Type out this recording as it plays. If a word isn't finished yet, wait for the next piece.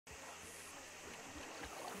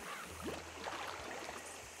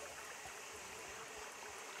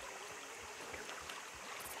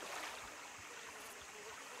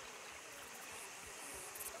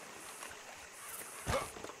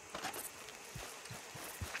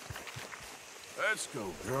Let's go,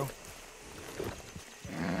 girl.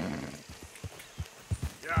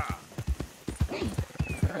 Yeah.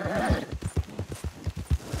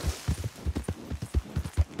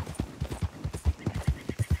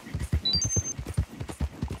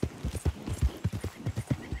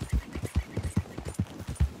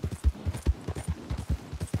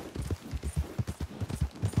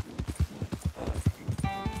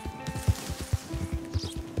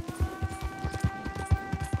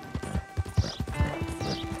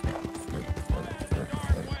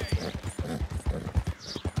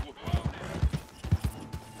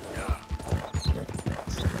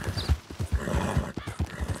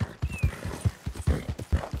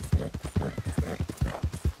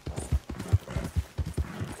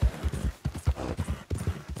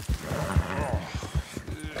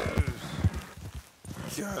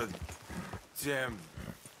 God damn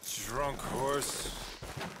drunk horse.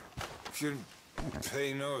 Couldn't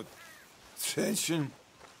pay no attention.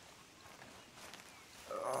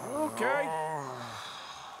 Okay.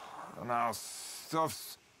 Now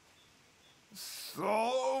stuff's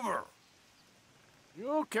all over.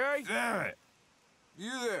 You okay? Damn it.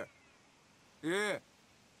 You there? Yeah.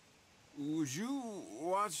 Would you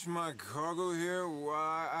watch my cargo here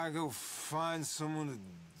while I go find someone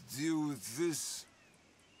to deal with this?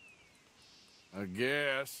 I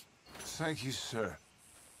guess. Thank you, sir.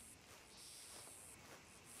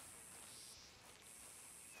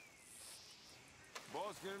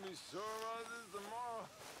 Boss gonna be sore about this tomorrow.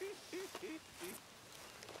 Give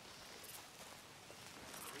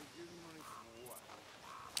me money for what?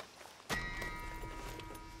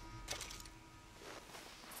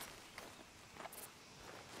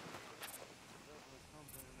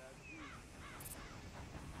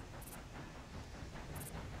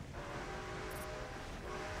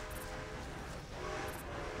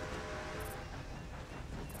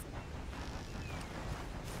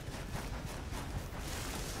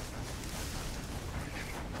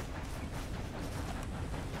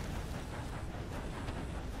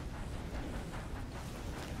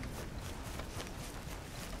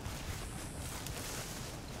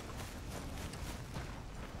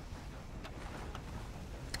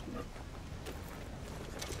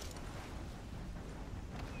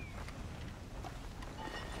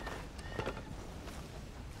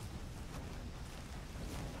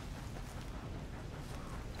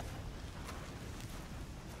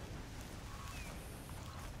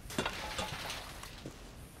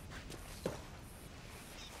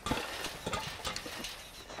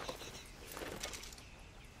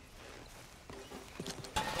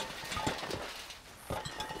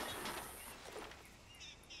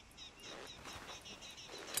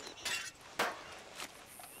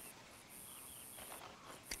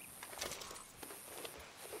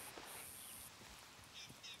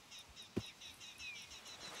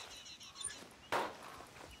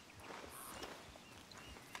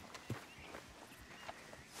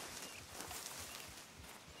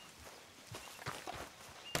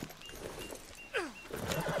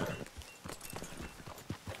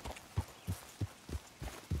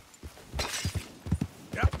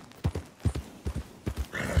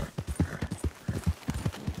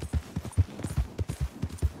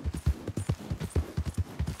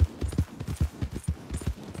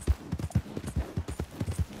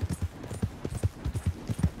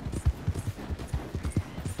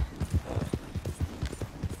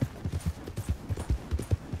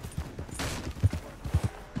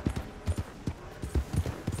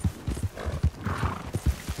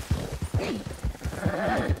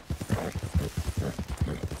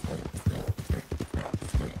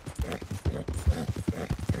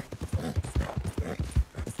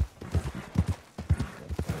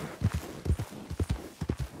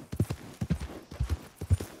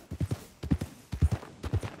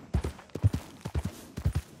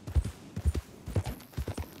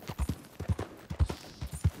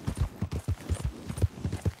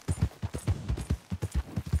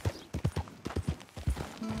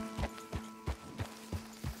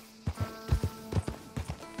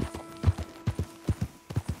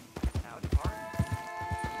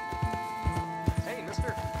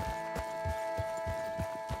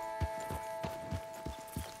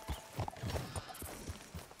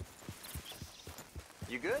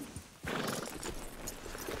 You good?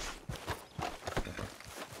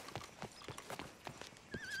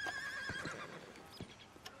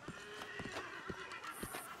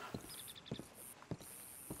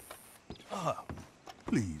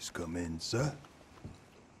 Please come in, sir.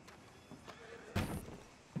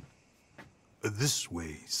 This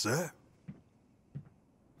way, sir.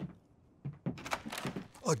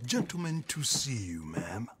 A gentleman to see you,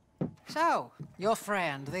 ma'am. So, your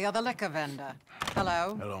friend, the other liquor vendor.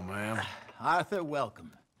 Hello. Hello, ma'am. Arthur,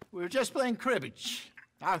 welcome. We were just playing cribbage.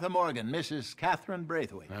 Arthur Morgan, Mrs. Catherine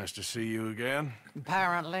Braithwaite. Nice to see you again.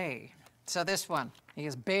 Apparently. So this one, he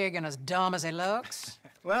is big and as dumb as he looks?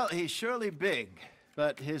 Well, he's surely big,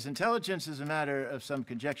 but his intelligence is a matter of some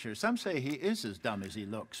conjecture. Some say he is as dumb as he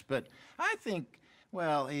looks, but I think,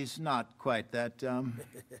 well, he's not quite that dumb.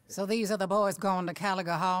 So these are the boys going to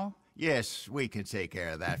Caliga Hall? Yes, we can take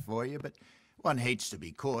care of that for you, but one hates to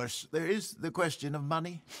be coarse. There is the question of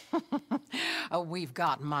money. Oh, we've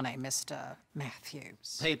got money, Mr.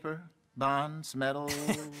 Matthews. Paper, bonds, metal.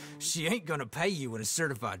 She ain't gonna pay you with a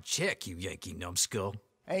certified check, you Yankee numbskull.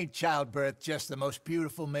 Ain't childbirth just the most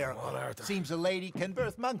beautiful miracle? Seems a lady can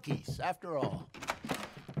birth monkeys, after all.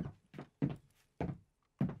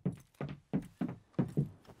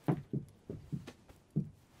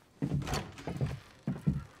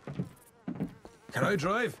 Can I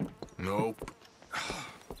drive? Nope.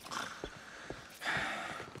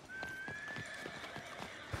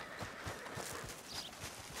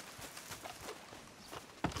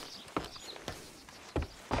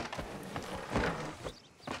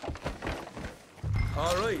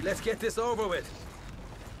 All right, let's get this over with.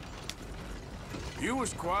 You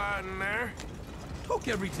was quiet in there. Took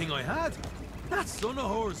everything I had. That son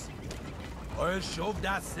of hers. I'll shove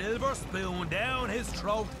that silver spoon down his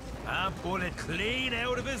throat and pull it clean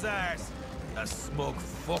out of his arse. A smug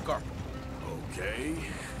fucker. Okay.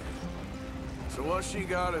 So what she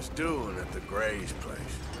got us doing at the Gray's place?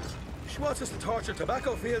 She wants us to torture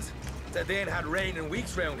tobacco fields. Said they ain't had rain in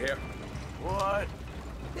weeks round here. What?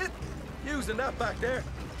 Yeah, using that back there.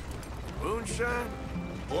 Moonshine?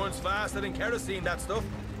 Burns faster than kerosene, that stuff.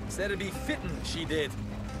 Said it'd be fitting, she did.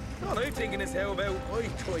 All I'm thinking is how about I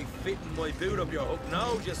try fitting my boot up your hook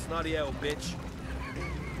now, just snotty old bitch.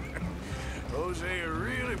 Jose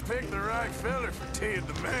really picked the right feller for tea at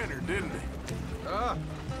the manor, didn't he? Ah,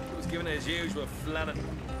 he was giving it his usual flannin'.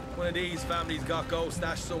 One of these families got gold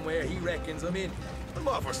stashed somewhere, he reckons. I mean, I'm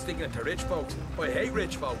all for sticking it to rich folks. I hate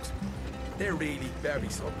rich folks. There really better be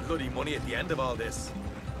some bloody money at the end of all this.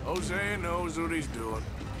 Jose knows what he's doing.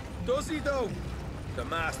 Does he, though? The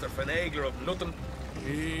master finagler of nothing.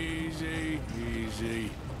 Easy,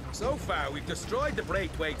 easy. So far, we've destroyed the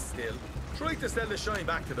Braithwaites still, tried to sell the shine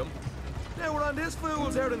back to them. Now we're on this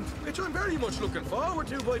fool's errand, which I'm very much looking forward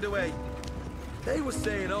to, by the way. They was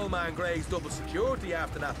saying old man Gray's double security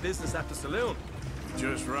after that business at the saloon. You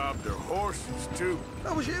just robbed their horses, too.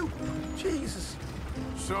 That was you? Jesus.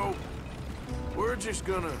 So, we're just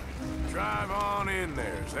gonna drive on in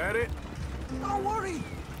there, is that it? Don't worry,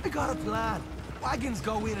 I got a plan. Wagons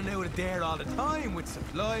go in and out of there all the time with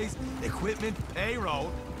supplies, equipment,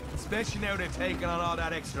 payroll. Especially now they've taken on all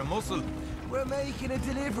that extra muscle. We're making a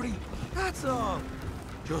delivery, that's all.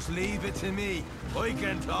 Just leave it to me. I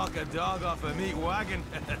can talk a dog off a meat wagon.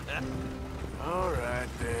 All right,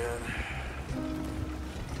 then.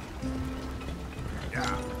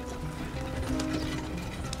 Yeah.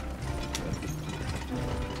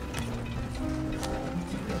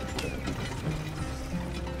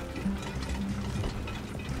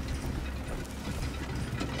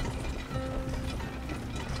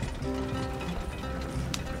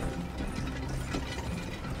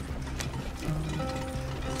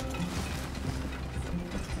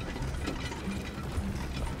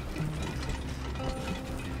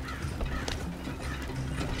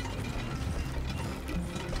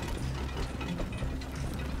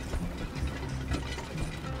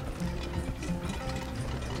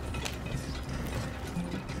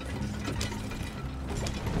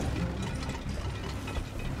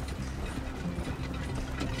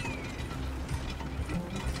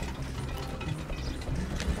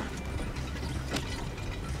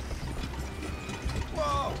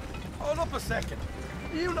 Hold up a second.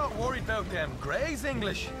 You not worried about them Greys,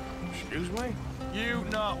 English? Excuse me? You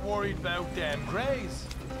not worried about them Greys?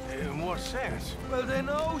 In what sense? Well, they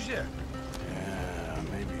knows you. Yeah,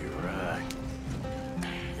 maybe you're right.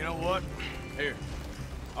 You know what? Here,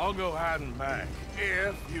 I'll go hiding back.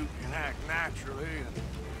 If you can act naturally and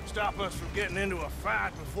stop us from getting into a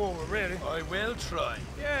fight before we're ready. I will try.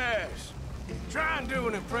 Yes. Try and do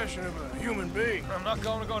an impression of a human being. I'm not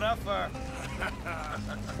going to go that far.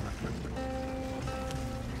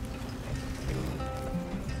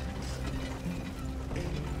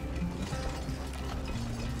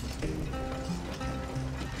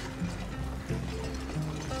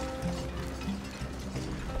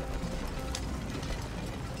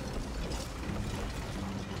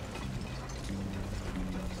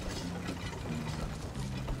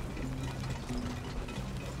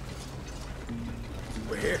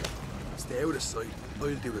 Stay out of sight.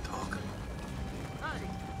 I'll do the talking. Hey,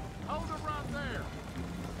 hold it right there.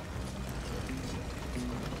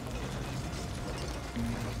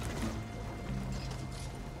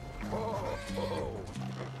 Oh.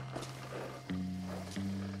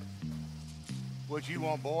 What you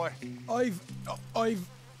want, boy?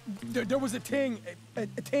 There was a thing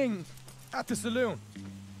at the saloon.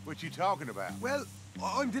 What you talking about? Well,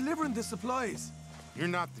 I'm delivering the supplies. You're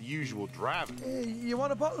not the usual driver. You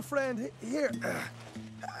want a bottle, friend? Here.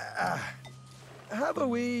 Have a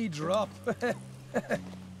wee drop.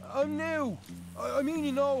 I'm new. I mean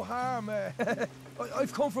you no harm.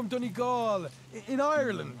 I've come from Donegal, in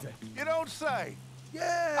Ireland. You don't say.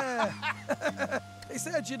 Yeah. They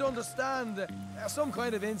said you'd understand. Some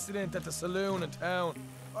kind of incident at the saloon in town.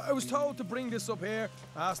 I was told to bring this up here.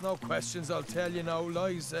 Ask no questions, I'll tell you no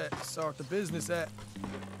lies, sort of business.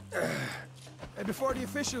 Before the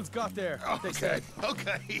officials got there, they said.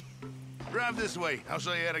 Okay. Drive this way. I'll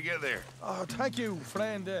show you how to get there. Oh, thank you,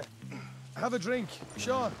 friend. Have a drink,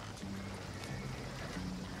 Sean.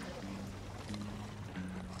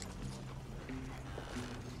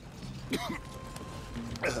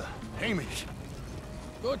 Hamish.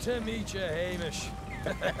 Good to meet you, Hamish.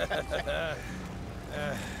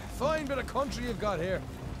 Fine bit of country you've got here.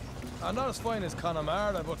 Not as fine as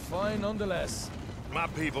Connemara, but fine nonetheless. My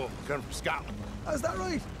people come from Scotland. Is that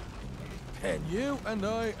right? And you and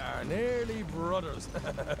I are nearly brothers.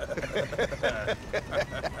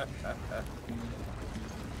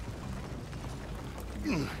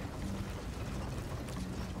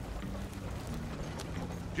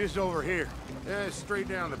 Just over here. Straight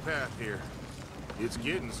down the path here. It's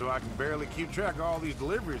getting so I can barely keep track of all these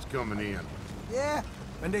deliveries coming in. Yeah,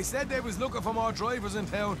 when they said they was looking for more drivers in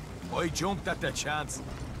town, I jumped at the chance.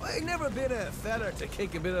 I've never been a feller to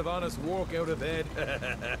kick a bit of honest work out of bed.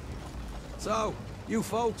 So, you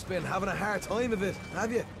folks been having a hard time of it,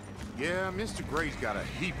 have you? Yeah, Mr. Gray's got a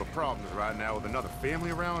heap of problems right now with another family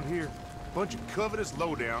around here. Bunch of covetous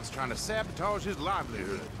lowdowns trying to sabotage his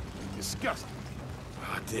livelihood. Disgusting.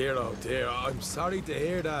 Oh dear, I'm sorry to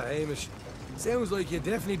hear that, Hamish. Sounds like you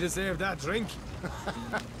definitely deserve that drink.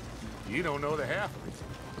 You don't know the half of it.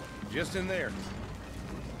 Just in there.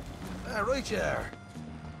 Right you are.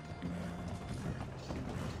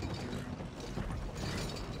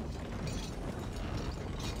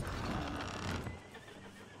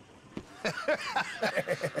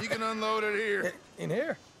 You can unload it here. In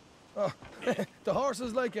here? Oh, the horse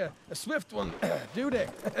is like a swift one, do they?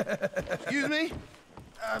 Excuse me?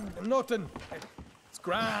 Nothing. It's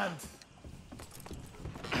grand.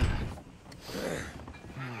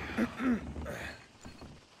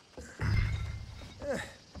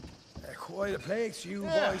 Quite a place you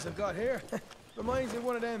boys have got here. Reminds me of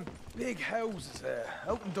one of them big houses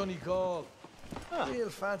out in Donegal. Real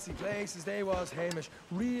fancy places they was, Hamish.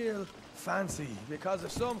 Real fancy. Because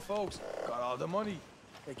if some folks got all the money,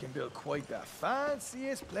 they can build quite the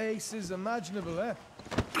fanciest places imaginable, eh?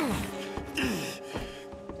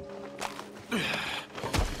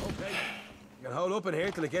 Okay. You can hold up in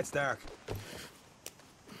here till it gets dark.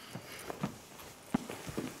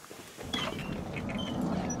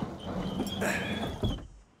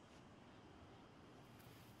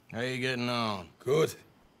 How you getting on? Good.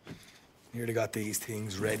 Nearly got these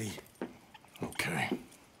things ready. Okay.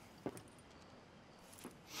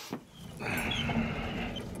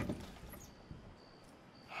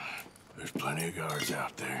 There's plenty of guards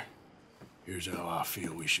out there. Here's how I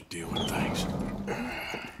feel we should deal with things.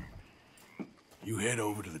 You head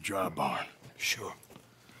over to the dry barn. Sure.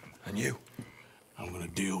 And you? I'm gonna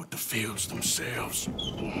deal with the fields themselves.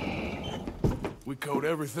 We coat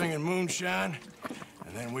everything in moonshine,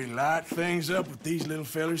 and then we light things up with these little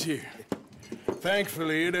fellers here.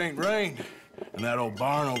 Thankfully, it ain't rained, and that old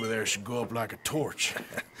barn over there should go up like a torch.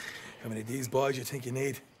 How many of these boys you think you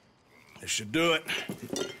need? This should do it.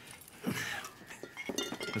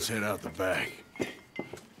 Let's head out the back.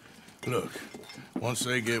 Look, once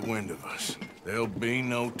they get wind of us, there'll be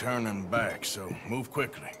no turning back, so move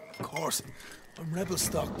quickly. Of course. I'm rebel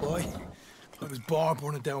stock, boy. I was born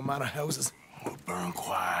burning down manor houses. We'll burn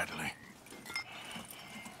quietly.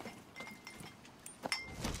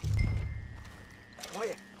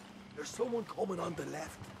 Quiet. There's someone coming on the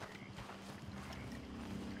left.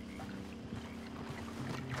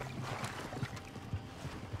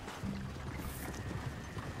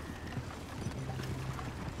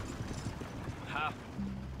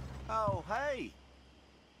 Oh, hey.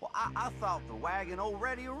 Well, I thought the wagon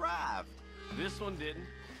already arrived. This one didn't.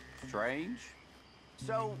 Strange.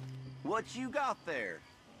 So, what you got there?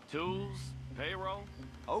 Tools, payroll.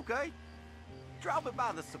 Okay. Drop it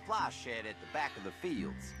by the supply shed at the back of the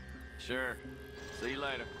fields. Sure. See you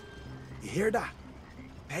later. You hear that?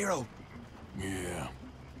 Payroll. Yeah.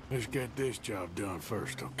 Let's get this job done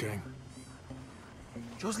first, okay?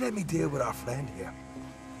 Just let me deal with our friend here.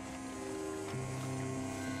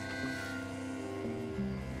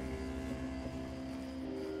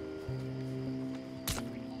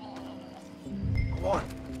 Come on.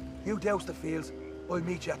 You douse the fields. I'll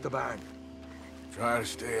meet you at the barn. Try to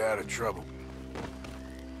stay out of trouble.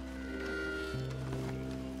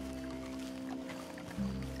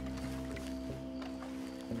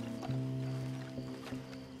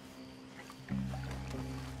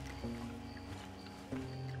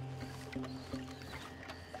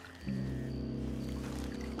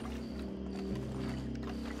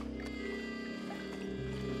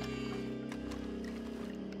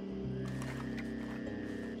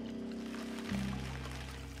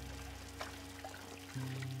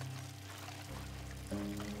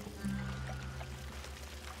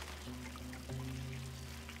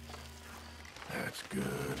 That's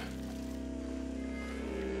good.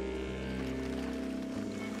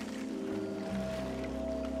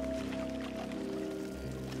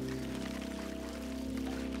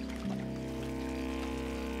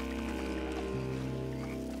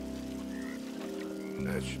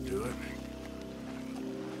 That should do it.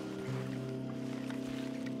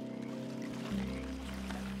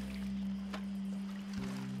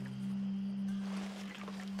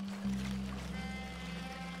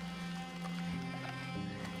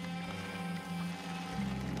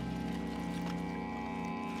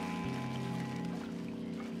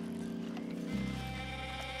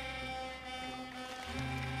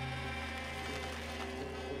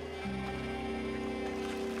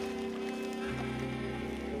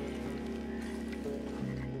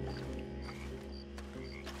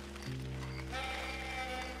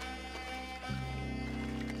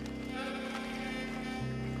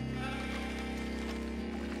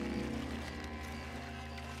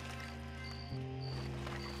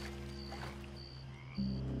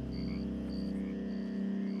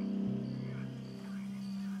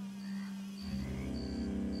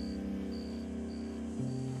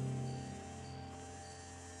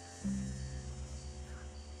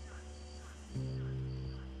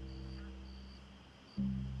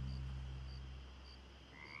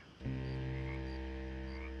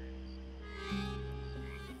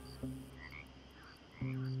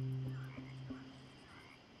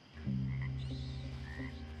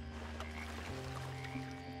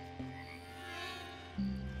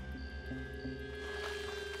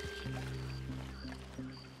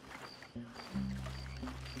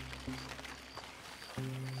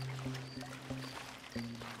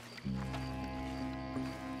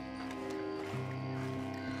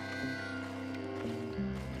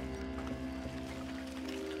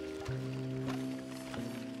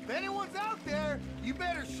 If anyone's out there, you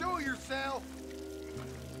better show yourself.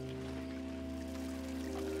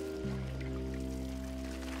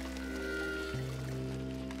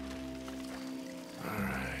 All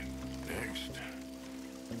right, next.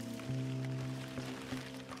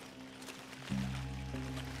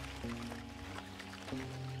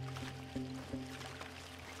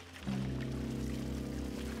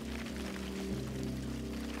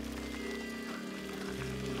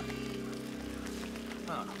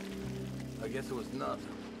 Huh. I guess it was nothing.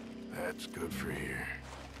 That's good for here.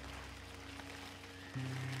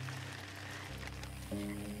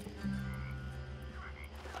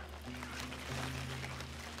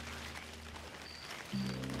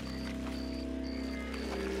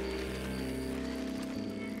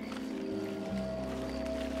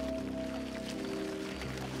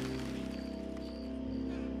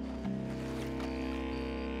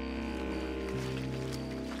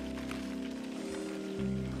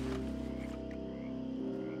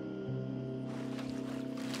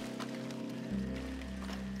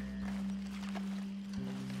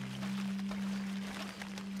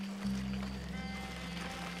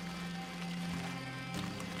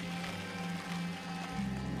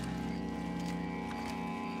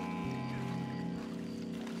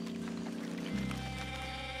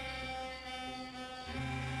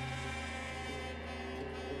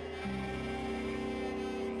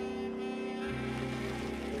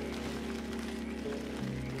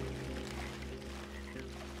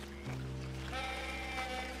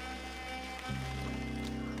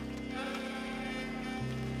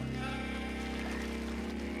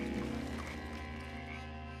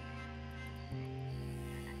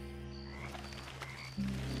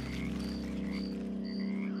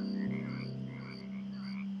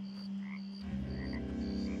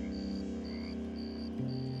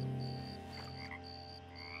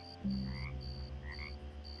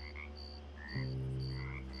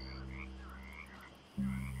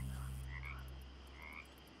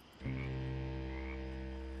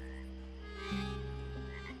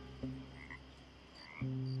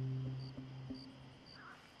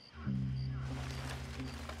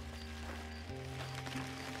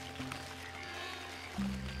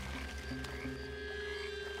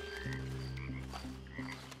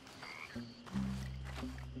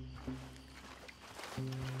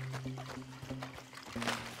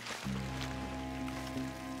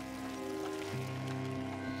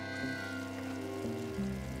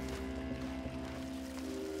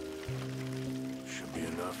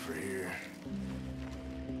 enough for here.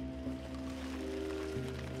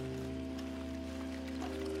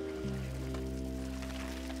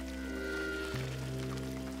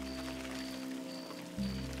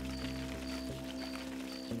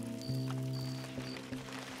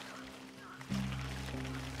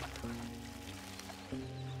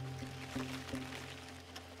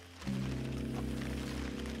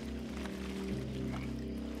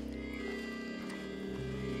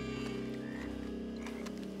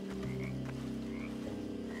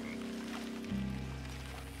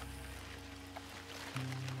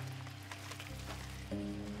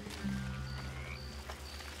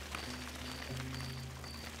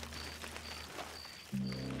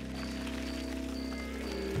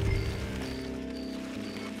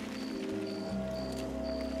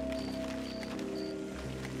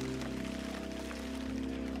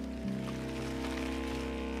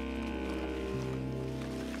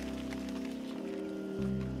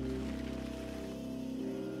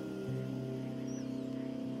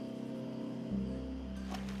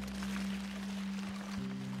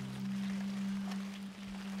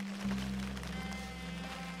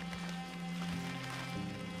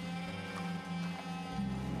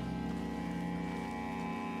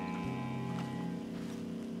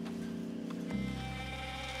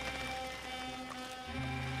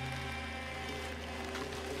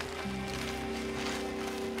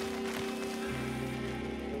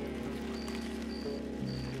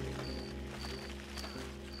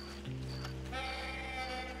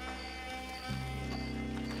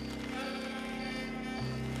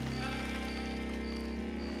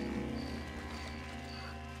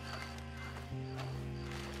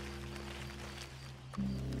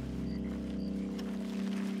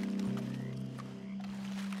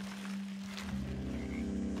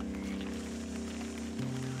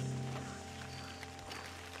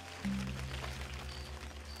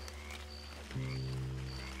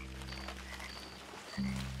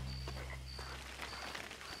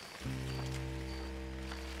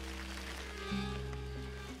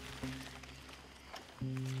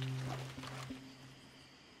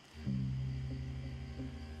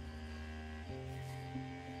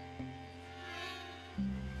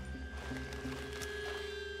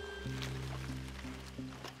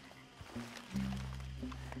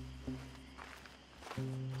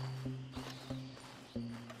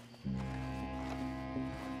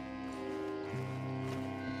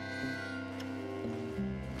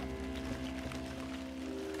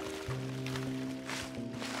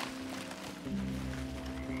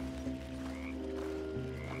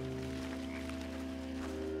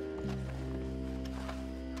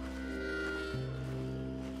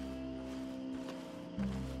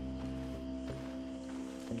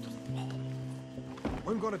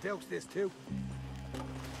 I'm gonna douse this too.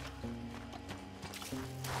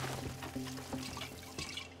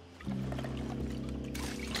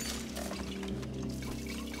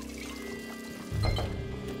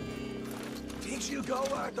 Think she'll go,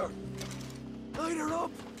 Arthur? Light her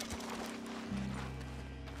up!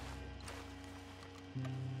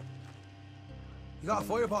 You got a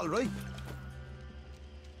fire bottle, right?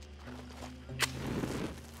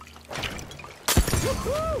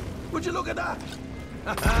 Woohoo! Would you look at that?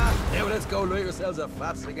 Now let's go light yourselves a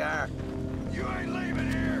fat cigar. You ain't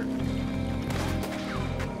leaving here!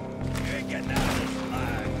 You ain't getting out of this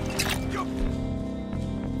line!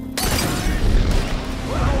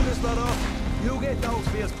 We'll hold this lot off. You get those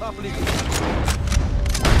fears properly.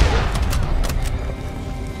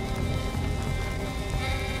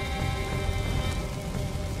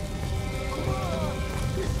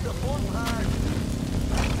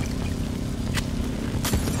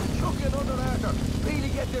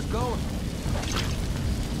 This going.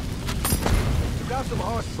 You got some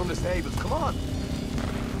horses from the stables. Come on.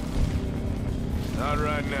 Not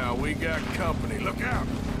right now. We got company. Look out!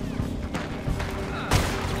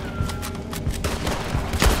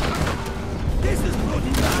 This is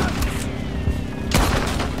bloody bad.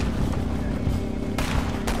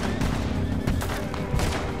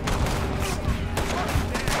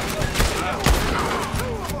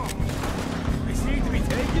 They seem to be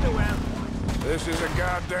taking a while. This is a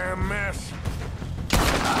goddamn mess.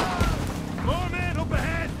 More men up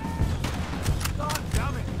ahead! God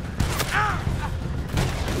damn it! Ah!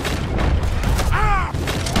 Ah!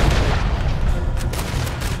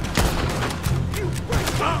 You break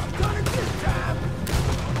done it this time!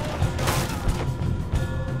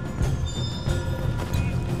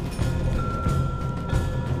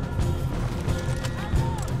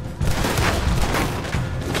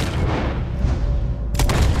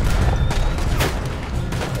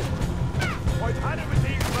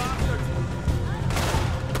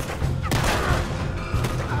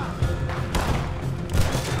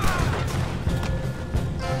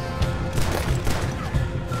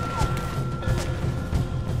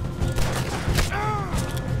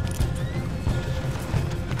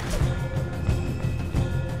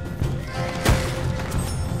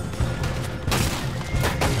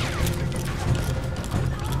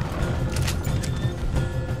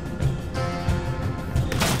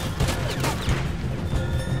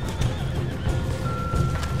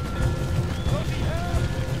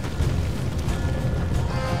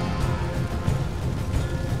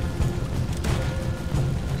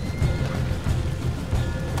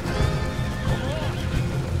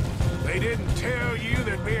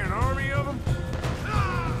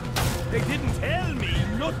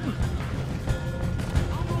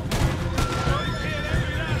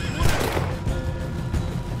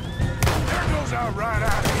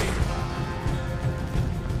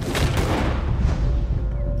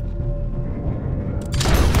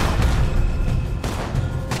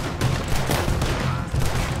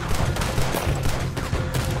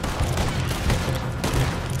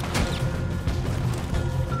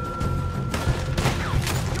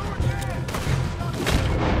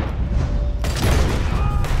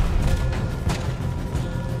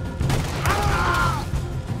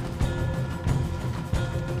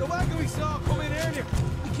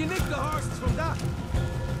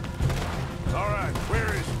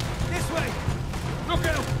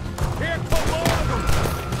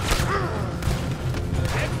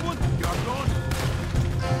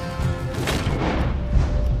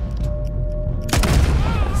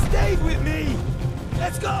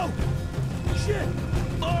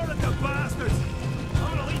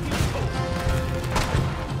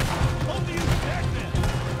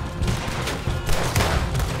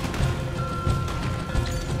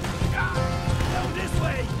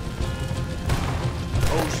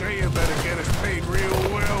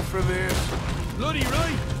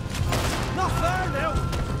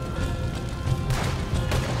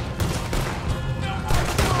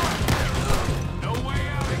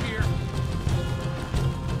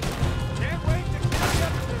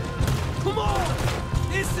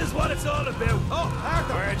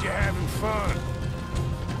 fun.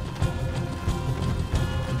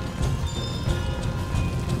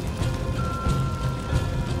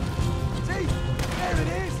 See? There it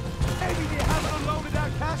is! Maybe they haven't unloaded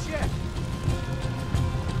that cash yet.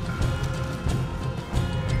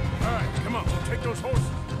 All right, come on, we'll take those horses.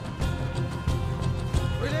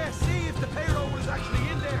 We're there, see if the payroll is actually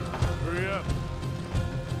in there. Hurry up.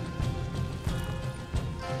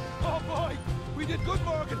 Oh boy! We did good,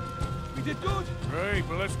 Morgan! We did good! Great,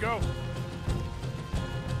 but let's go.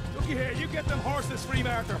 Looky here, you get them horses free,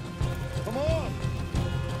 Martha. Come on!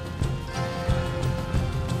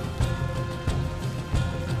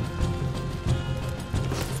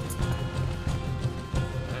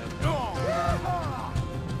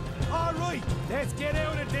 All right, let's get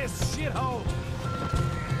out of this shithole.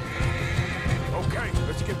 Okay,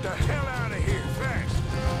 let's get the hell out of here, fast.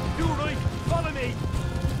 You right, follow me.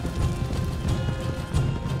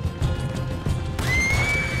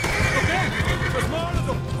 Okay, there's more of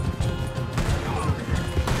them.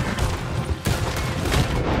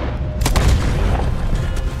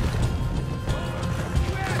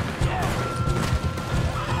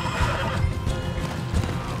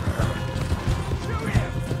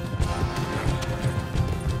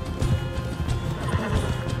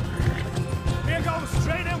 We're going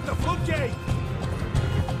straight out the front gate.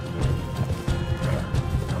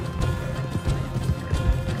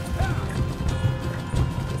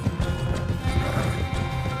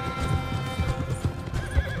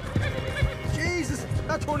 Jesus,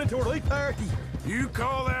 that turned into a right party. You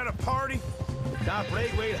call that a party? That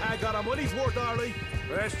Braithwaite had got our money's worth, Arlie.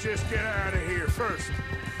 Let's just get out of here first.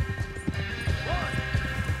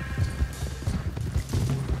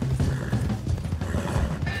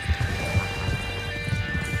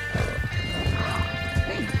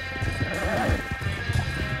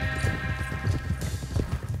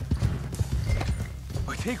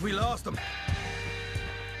 I think we lost them.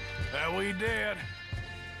 That we did.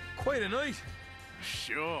 Quite a night.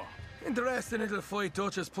 Sure. Interesting little fight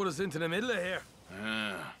Dutch has put us into the middle of here.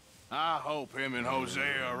 I hope him and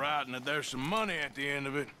Hosea are right and that there's some money at the end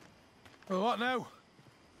of it. Well, what now?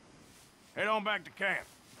 Head on back to camp.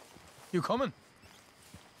 You coming?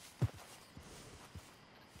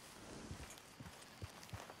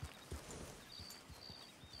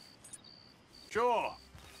 Sure.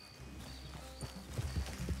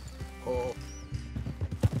 Oh.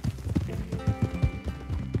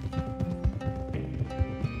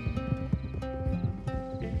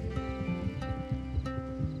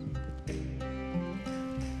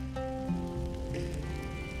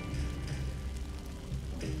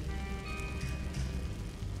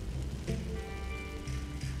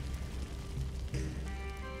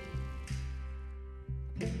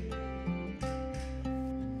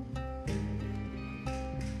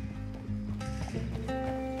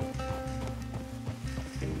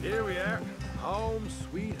 Here we are. Home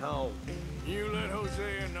sweet home. You let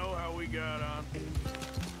Hosea know how we got on.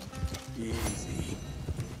 Easy.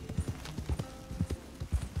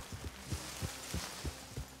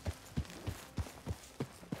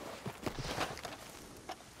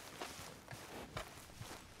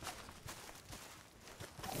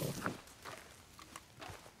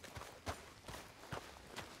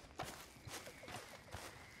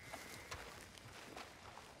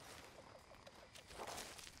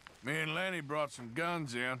 Me and Lenny brought some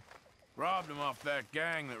guns in. Robbed them off that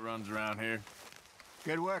gang that runs around here.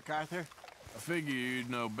 Good work, Arthur. I figure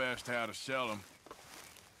you'd know best how to sell them.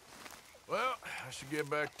 Well, I should get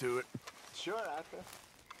back to it. Sure, Arthur.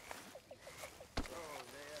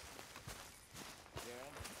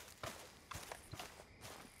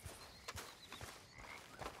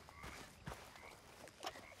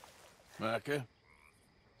 Micah?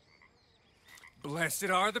 Blessed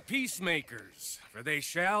are the peacemakers, for they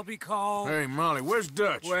shall be called... Hey, Molly, where's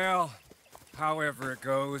Dutch? Well, however it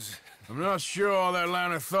goes. I'm not sure all that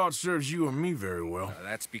line of thought serves you or me very well.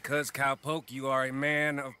 That's because, Cowpoke, you are a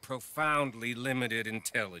man of profoundly limited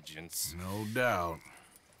intelligence. No doubt.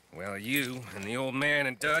 Well, you and the old man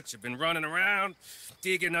and Dutch have been running around,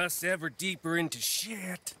 digging us ever deeper into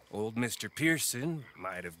shit. Old Mr. Pearson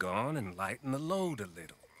might have gone and lightened the load a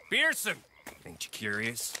little. Pearson! Ain't you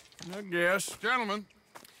curious? I guess. Gentlemen.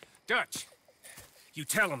 Dutch, you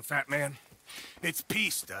tell him, fat man. It's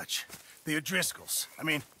peace, Dutch. The O'Driscolls. I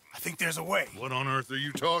mean, I think there's a way. What on earth are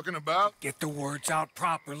you talking about? Get the words out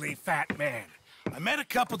properly, fat man. I met a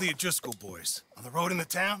couple of the O'Driscoll boys on the road into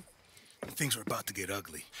town, and things were about to get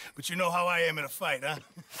ugly. But you know how I am in a fight, huh?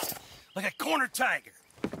 Like a corner tiger.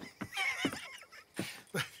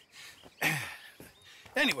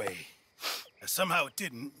 Anyway, somehow it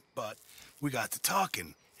didn't, but we got to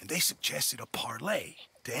talking, and they suggested a parlay.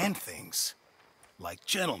 to end things. Like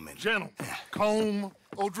gentlemen. Gentlemen. Colm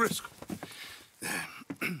O'Driscoll.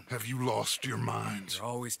 Have you lost your minds? You're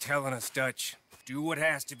always telling us, Dutch. Do what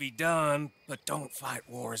has to be done, but don't fight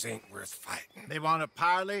wars ain't worth fighting. They want a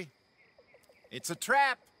parley? It's a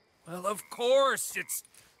trap. Well, of course, it's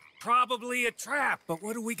probably a trap, but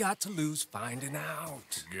what do we got to lose finding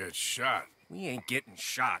out? Get shot. We ain't getting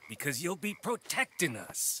shot because you'll be protecting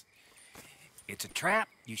us. It's a trap,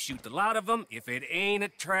 you shoot the lot of them. If it ain't a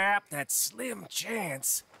trap, that's slim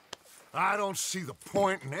chance. I don't see the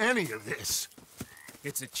point in any of this.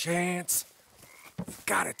 It's a chance.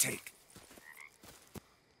 Gotta take.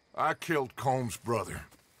 I killed Colm's brother.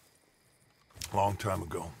 A long time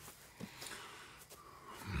ago.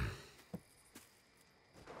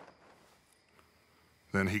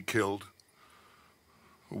 Then he killed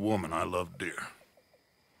a woman I loved dear.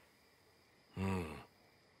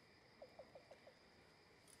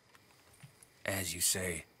 As you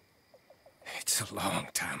say, it's a long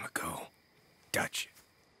time ago, Dutch.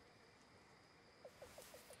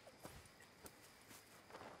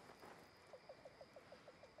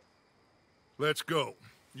 Let's go.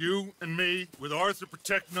 You and me, with Arthur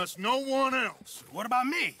protecting us, no one else. What about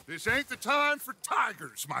me? This ain't the time for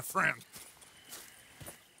tigers, my friend.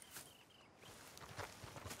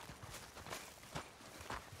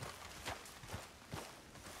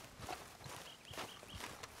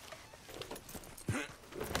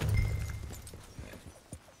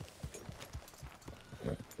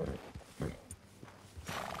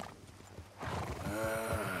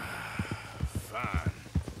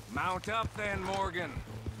 Mount up then, Morgan.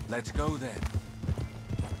 Let's go then.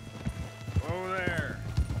 Oh, there.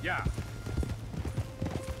 Yeah.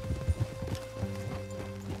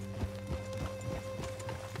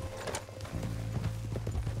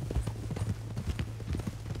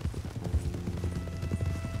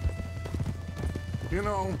 You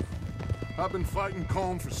know, I've been fighting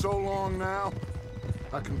Colm for so long now,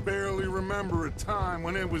 I can barely remember a time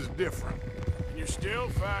when it was different. You're still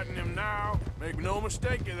fighting him now. Make no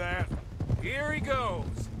mistake of that. Here he goes,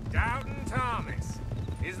 Doubting Thomas.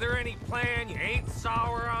 Is there any plan you ain't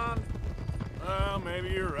sour on? Well, maybe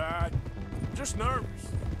you're right. Just nervous.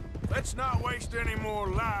 Let's not waste any more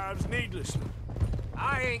lives needlessly.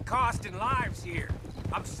 I ain't costing lives here.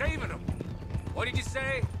 I'm saving them. What did you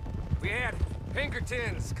say? We had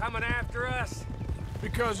Pinkertons coming after us?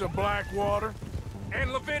 Because of Blackwater?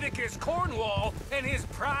 And Leviticus Cornwall and his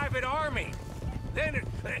private army. Then,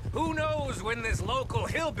 who knows when this local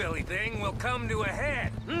hillbilly thing will come to a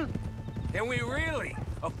head, Can we really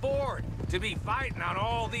afford to be fighting on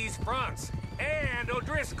all these fronts? And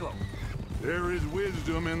O'Driscoll? There is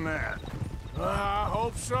wisdom in that. I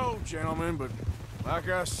hope so, gentlemen, but like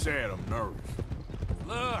I said, I'm nervous.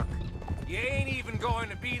 Look, you ain't even going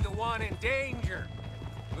to be the one in danger.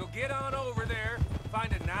 We'll get on over there,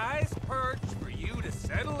 find a nice perch for you to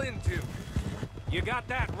settle into. You got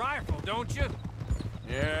that rifle, don't you?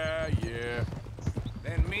 Yeah.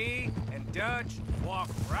 Then me and Dutch walk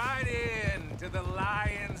right in to the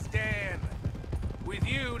lion's den. With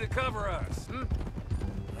you to cover us,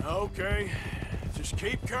 Okay. Just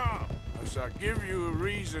keep calm, unless I give you a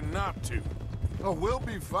reason not to. Oh, we'll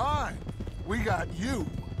be fine. We got you.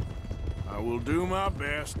 I will do my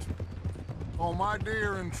best. Oh, my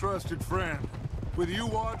dear and trusted friend, with you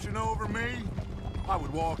watching over me, I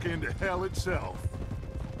would walk into hell itself.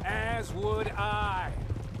 As would I.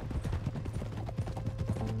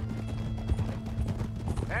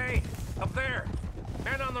 Hey, up there.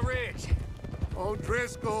 Men on the ridge.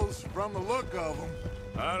 O'Driscoll's from the look of them.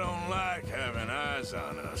 I don't like having eyes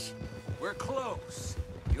on us. We're close.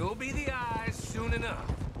 You'll be the eyes soon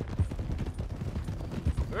enough.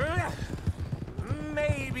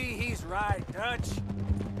 Maybe he's right, Dutch.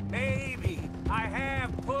 Maybe I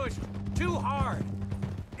have pushed too hard.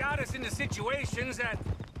 Got us into situations that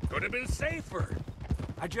could have been safer.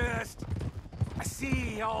 I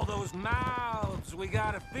see all those mouths we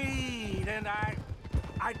gotta feed, and I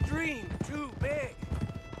dream too big.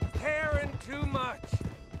 Caring too much.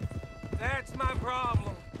 That's my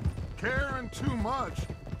problem. Caring too much?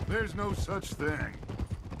 There's no such thing.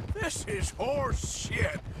 This is horse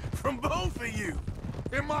shit from both of you.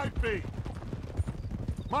 It might be.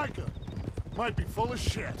 Micah might be full of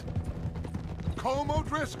shit. Colm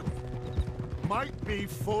O'Driscoll might be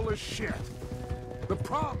full of shit. The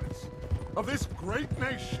promise of this great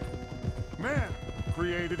nation. Men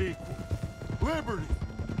created equal. Liberty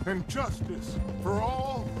and justice for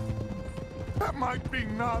all. That might be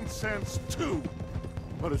nonsense too,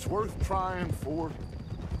 but it's worth trying for.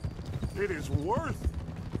 It is worth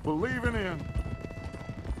believing in.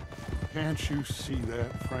 Can't you see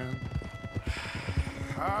that, friend?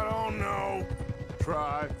 I don't know.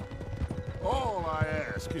 Try. All I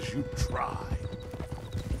ask is you try.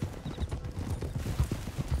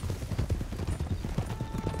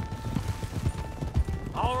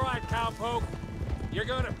 All right, cowpoke. You're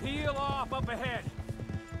gonna peel off up ahead.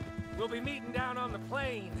 We'll be meeting down on the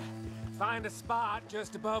plain. Find a spot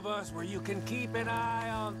just above us where you can keep an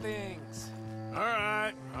eye on things. All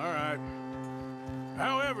right, all right.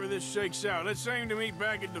 However this shakes out, let's aim to meet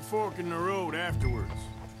back at the fork in the road afterwards.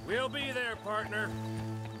 We'll be there, partner.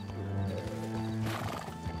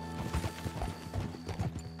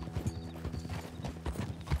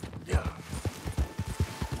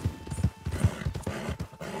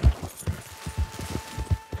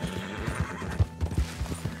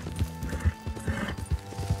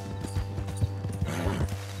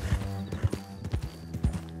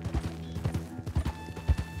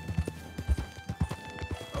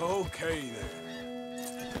 Okay, then.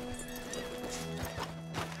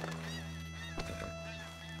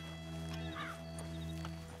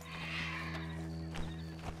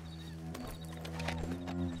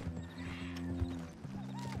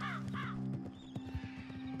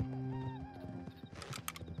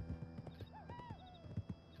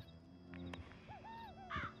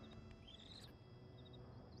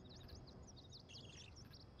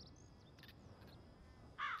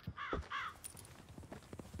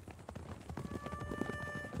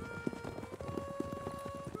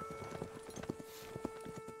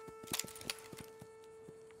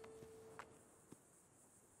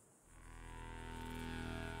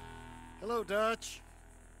 Hello, Dutch.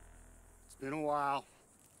 It's been a while.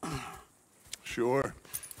 Sure.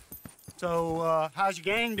 So, how's your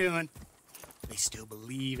gang doing? They still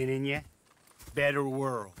believing in you? Better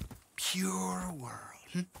world. Pure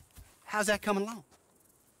world. How's that coming along?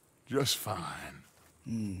 Just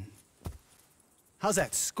fine. How's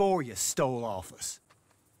that score you stole off us?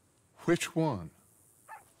 Which one?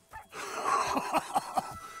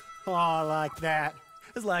 Oh, I like that.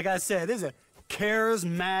 It's like I said, this is a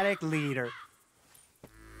charismatic leader.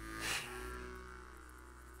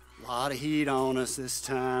 A lot of heat on us this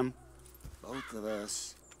time. Both of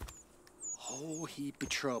us. Whole heap of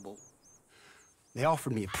trouble. They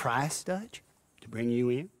offered me a price, Dutch, to bring you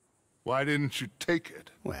in. Why didn't you take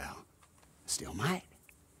it? Well, still might.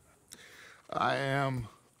 I am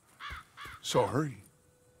sorry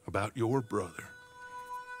about your brother.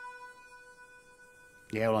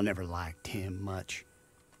 Yeah, well, I never liked him much.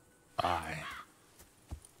 I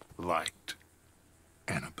liked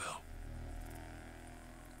Annabelle.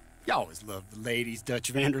 You always loved the ladies, Dutch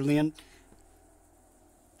van der Linde.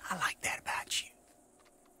 I like that about you.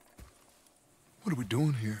 What are we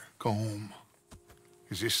doing here? Go home.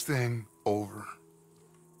 Is this thing over?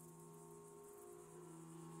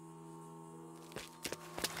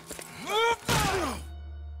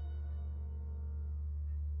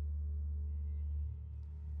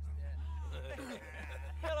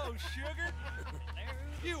 Hello, sugar.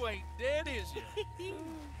 You ain't dead, is you?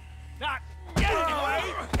 Not yet, anyway.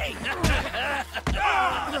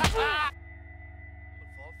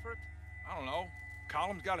 Fall for it? I don't know.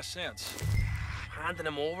 Column's got a sense. Handing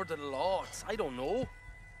him over to the lords. I don't know.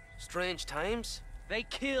 Strange times. They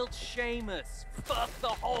killed Seamus. Fuck the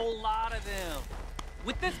whole lot of them.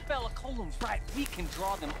 With this fella Colum's right, we can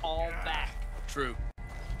draw them all back. True.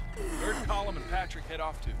 Where'd Colum and Patrick head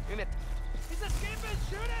off to? In it. He's escaping!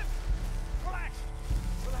 Shoot him! Relax.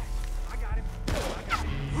 Relax. I got him.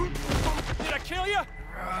 Did I kill you?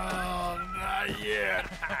 Oh, not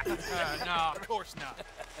yet. No, of course not.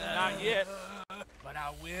 Not yet. But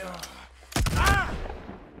I will.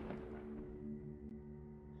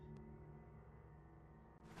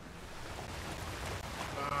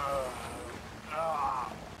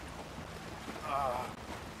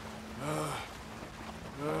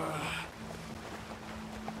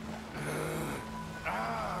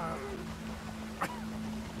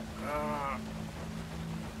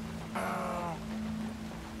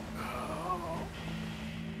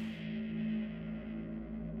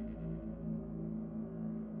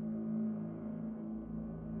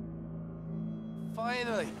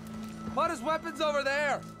 Finally! Put his weapons over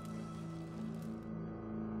there!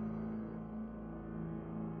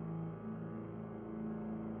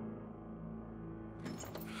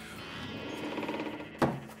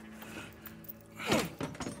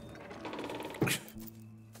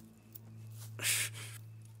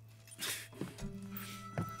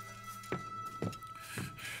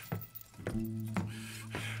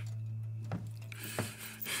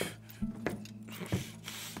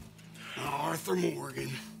 Arthur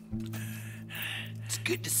Morgan. It's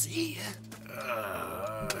good to see you.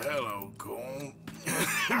 Hello, Cole.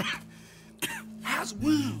 How's How's the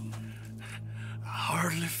wound? I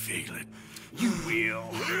hardly feel it. You will.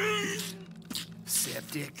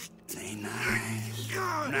 Septic. Ain't nice.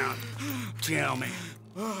 Now, tell me,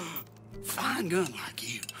 fine gun like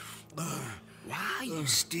you, why you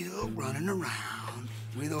still running around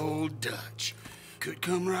with old Dutch? Could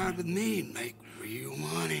come right with me and make real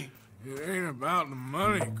money. It ain't about the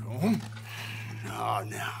money, Colm. No.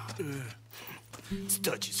 It's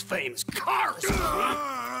Dutch's famous cars,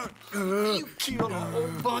 huh? You killed a whole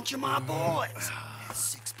bunch of my boys. That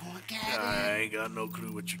 6-point gag. I ain't got no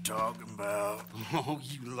clue what you're talking about. Oh,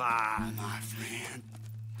 you lie, my friend.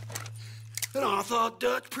 And I thought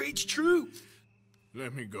Dutch preached truth.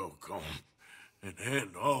 Let me go, Colm, and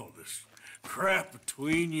end all this crap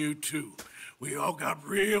between you two. We all got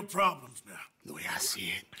real problems now. The way I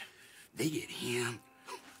see it, they get him.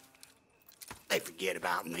 They forget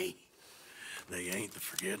about me. They ain't the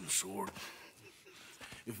forgetting sort.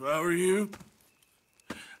 If I were you,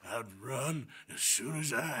 I'd run as soon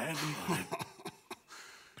as I had the money.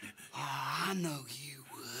 Oh, I know you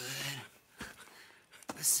would.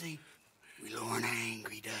 But see, we lure an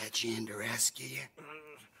angry Dutch in to rescue you.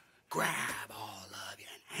 Grab all of you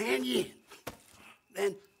and hand you in.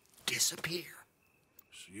 Then disappear.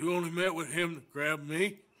 So you only met with him to grab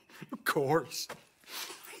me? Of course.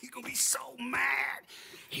 He's gonna be so mad.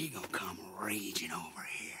 He gonna come raging over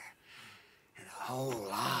here. And a whole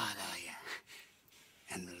lot of you.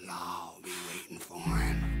 And the law will be waiting for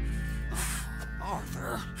him.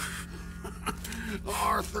 Arthur.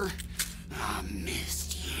 Arthur, I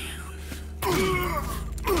missed you.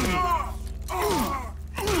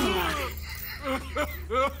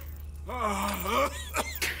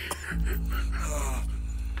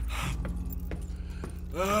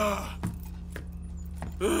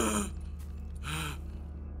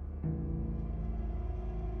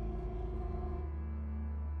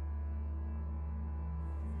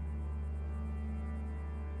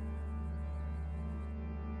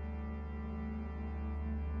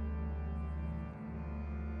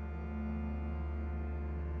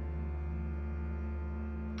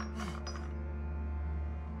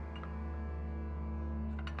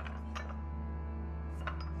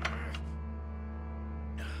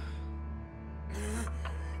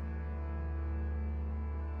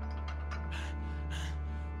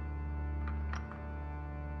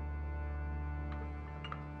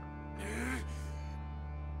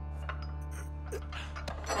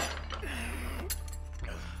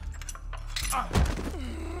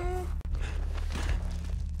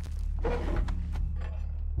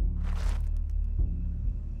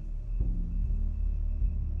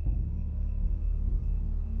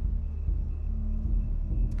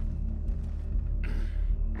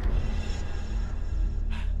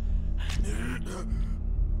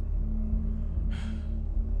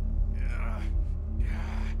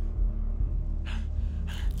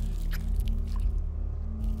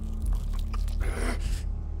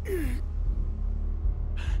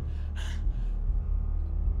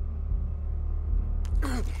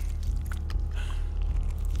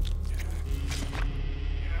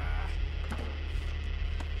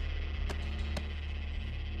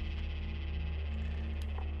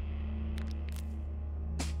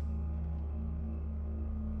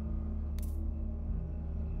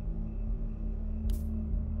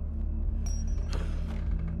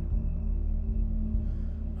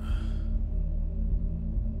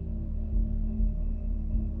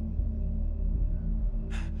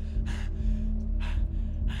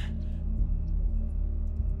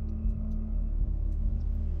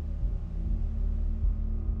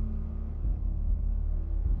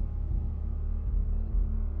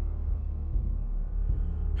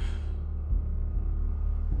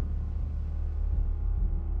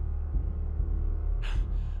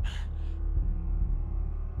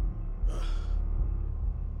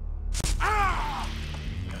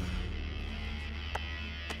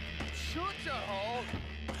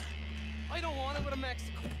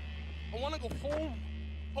 I want to go home.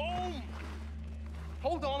 Home!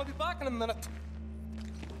 Hold on, I'll be back in a minute.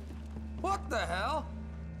 What the hell?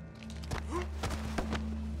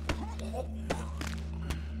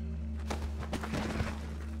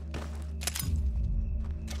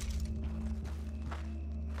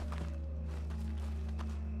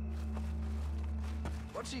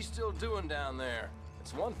 What's he still doing down there?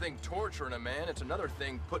 It's one thing torturing a man, it's another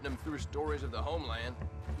thing putting him through stories of the homeland.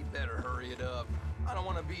 He better hurry it up. I don't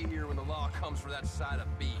want to be here when the law comes for that side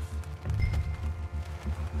of beef.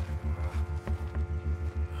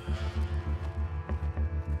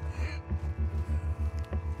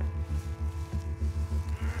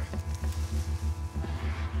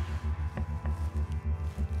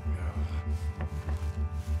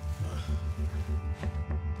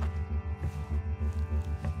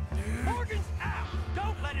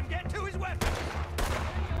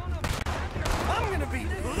 be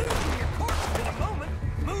your corpse in a moment.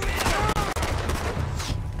 Move in.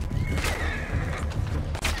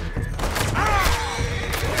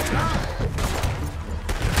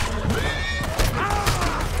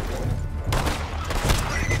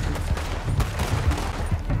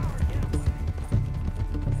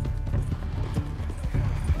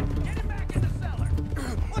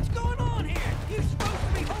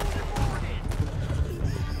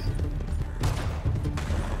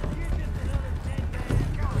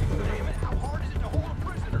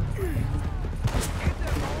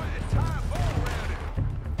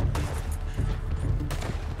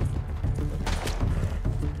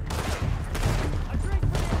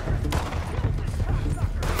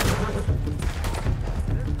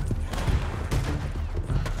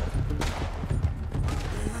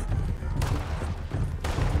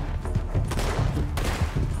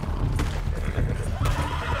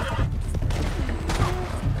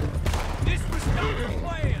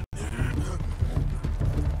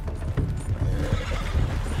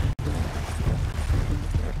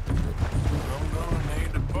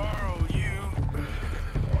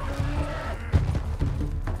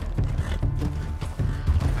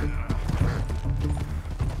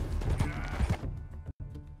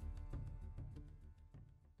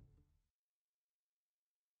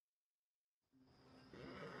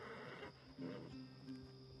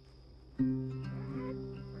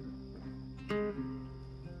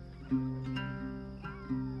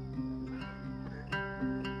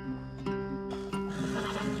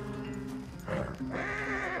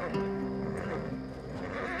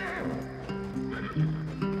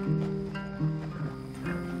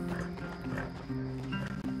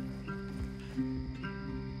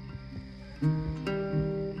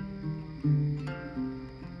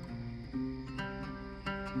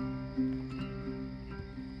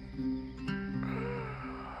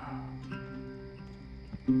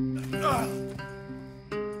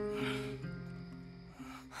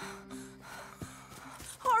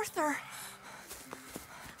 Arthur!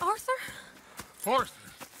 Arthur? Arthur!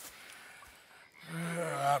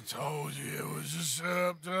 I told you it was a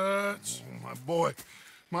setup, Dutch. My boy,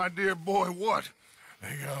 my dear boy, what?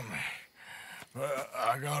 They got me. But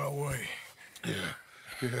I got away.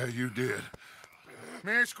 Yeah, you did.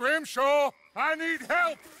 Miss Grimshaw, I need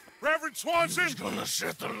help! Reverend Swanson! He's gonna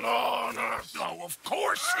set the law on us. Oh, of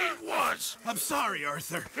course he was. I'm sorry,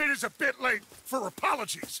 Arthur. It is a bit late for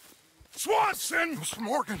apologies. Swanson!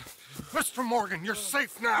 Mr. Morgan, you're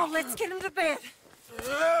safe now. Oh, let's get him to bed.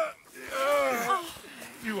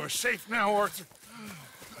 You are safe now, Arthur.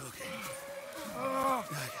 Okay. I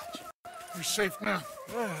got you. You're safe now.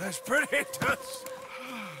 That's pretty, Dutch.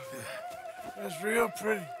 That's real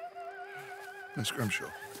pretty. Miss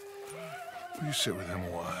Grimshaw, will you sit with him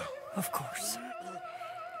a while? Of course.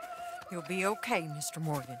 You'll be okay, Mr.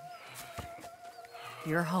 Morgan.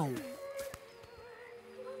 You're home.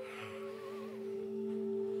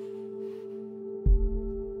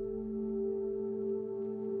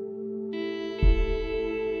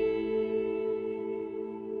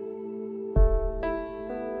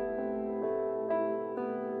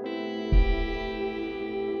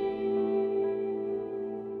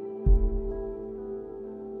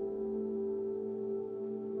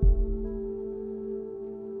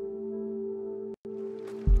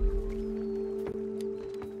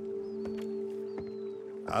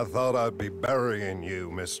 I thought I'd be burying you,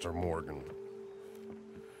 Mr. Morgan.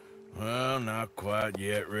 Well, not quite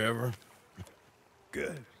yet, Reverend.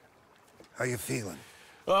 Good. How you feeling?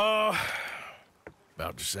 Oh,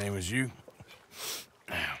 about the same as you.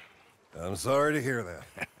 I'm sorry to hear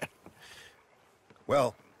that.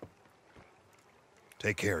 Well,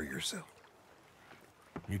 take care of yourself.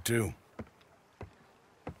 You too.